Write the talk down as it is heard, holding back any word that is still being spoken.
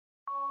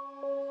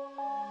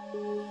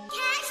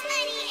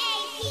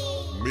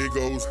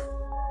Migos,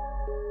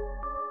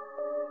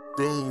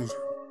 goons,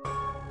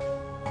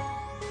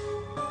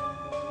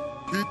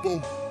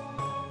 people.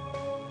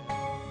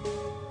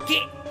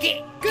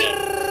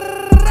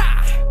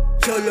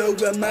 Cholo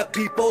with my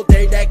people,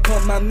 they that call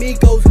my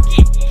Migos.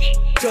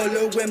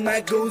 Cholo with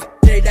my goons,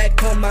 they that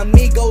call my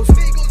Migos.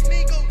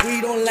 We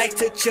don't like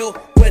to chill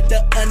with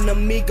the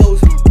enemigos.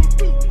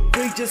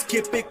 We just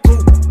keep it cool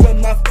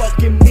with my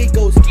fucking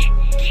Migos.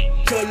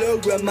 Cholo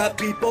with my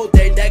people,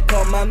 they that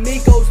call my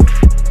Migos.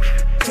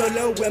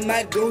 Cholo with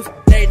my goons,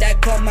 they that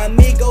call my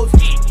Migos.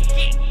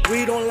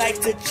 We don't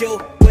like to chill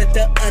with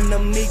the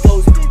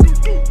enemigos.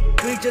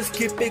 We just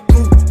keep it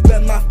cool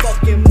with my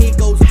fucking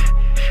Migos.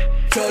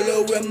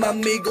 Cholo with my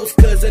Migos,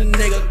 cause a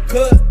nigga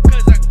could.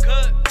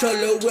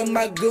 Cholo with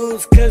my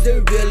goons, cause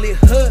it really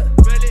hood.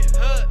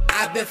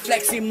 I been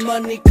flexing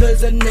money,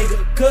 cause a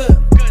nigga could.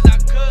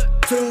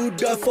 2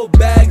 duffel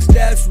bags,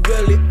 that's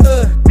really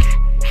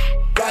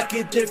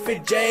Rockin'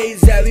 different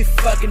J's every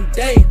fucking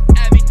day.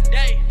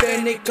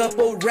 Spend a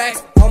couple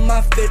racks on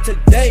my fit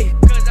today.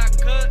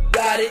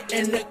 Got it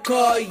in the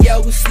car, yeah,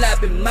 we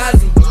slapping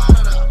Mozzie.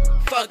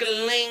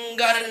 Fucking lean,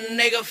 got a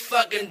nigga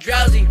fucking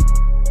drowsy.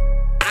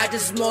 I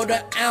just smoked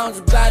an ounce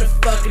by the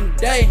fucking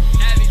day.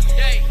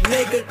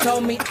 Nigga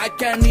told me I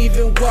can't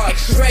even walk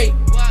straight.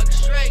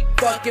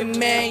 Fucking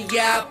man,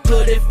 yeah, I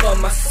put it for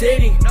my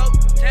city.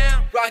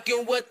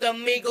 Rockin' with the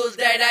Migos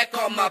that I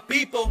call my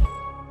people.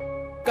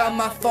 Got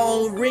my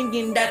phone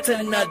ringing, that's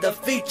another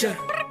feature.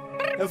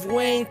 If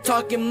we ain't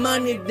talking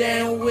money,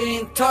 then we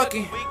ain't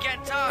talking.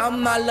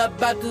 I'm all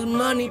about this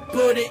money,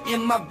 put it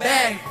in my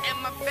bag.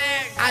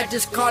 I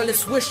just call it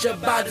Swisher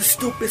by the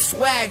stupid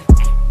swag.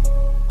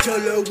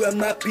 Cholo with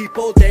my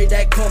people, they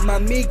that call my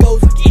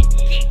Migos.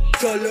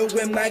 Cholo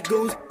with my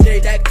goons, they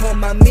that call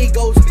my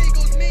Migos.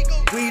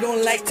 We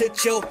don't like to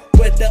chill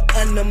with the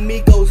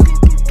enemigos.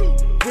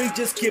 We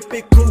just keep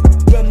it cool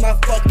with my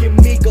fucking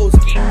Migos.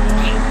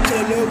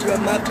 Cholo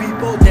with my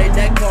people, they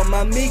that call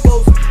my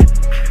Migos.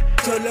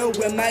 Cholo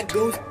with my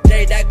goons,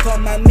 they that call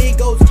my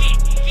Migos.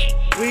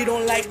 We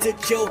don't like to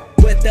chill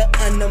with the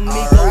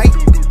enemigos.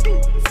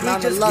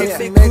 We just keep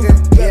it cool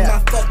with my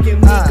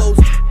fucking Migos.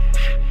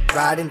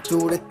 Riding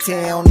through the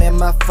town in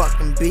my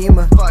fucking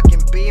Beamer.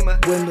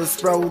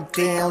 Windows rolled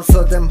down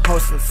so them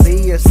hoes can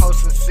see us.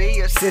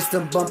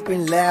 System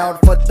bumping loud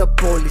for the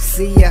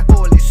policia.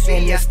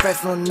 In this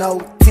special no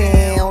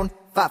town,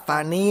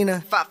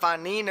 Ft.Nano.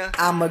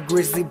 I'm a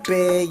grizzly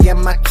bear, yeah,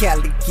 my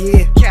Cali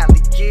gear.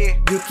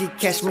 You can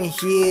catch me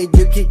here,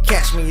 you can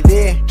catch me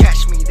there.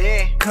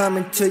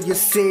 Coming to your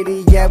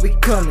city, yeah, we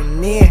coming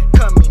near.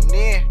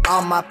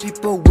 All my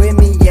people with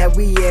me, yeah,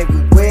 we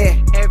everywhere.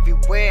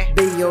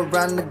 Be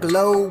around the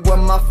globe with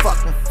my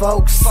fucking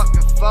folks.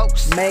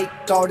 Make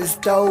all this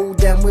dough,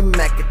 then we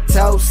make it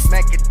toast.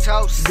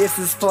 This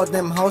is for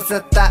them hoes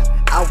that thought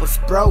I was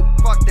broke.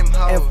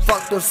 And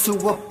fuck those who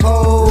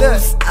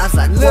oppose. As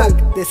I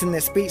look, this in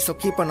the speech, so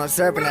keep on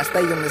observing. I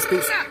stay on the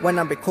speech when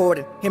I'm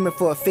recording. Hit me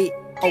for a feat.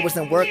 Always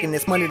been working,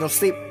 this money don't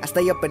sleep. I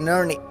stay up and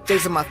earn it.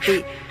 Days on my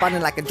feet,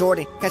 fighting like a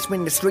Jordan. Catch me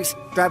in the streets,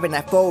 driving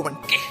that foreign.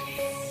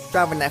 I'm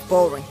driving that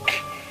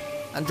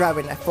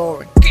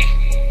foreign.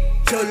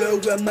 Cholo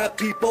with my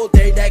people,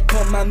 they that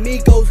call my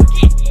Migos.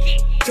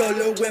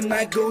 Cholo with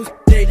my goons,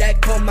 they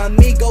that call my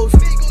Migos.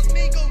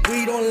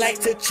 We don't like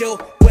to chill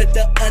with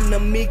the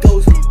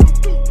enemigos.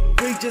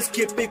 We just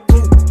keep it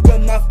cool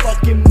with my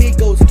fucking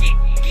Migos.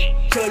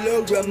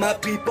 Cholo with my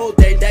people,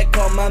 they that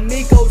call my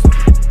Migos.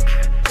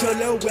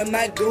 Cholo with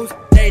my goons,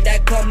 they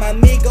that call my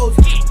Migos.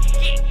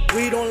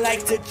 We don't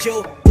like to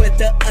chill with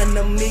the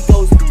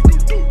enemigos.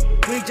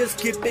 We just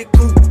keep it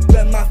cool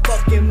with my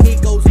fucking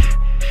Migos.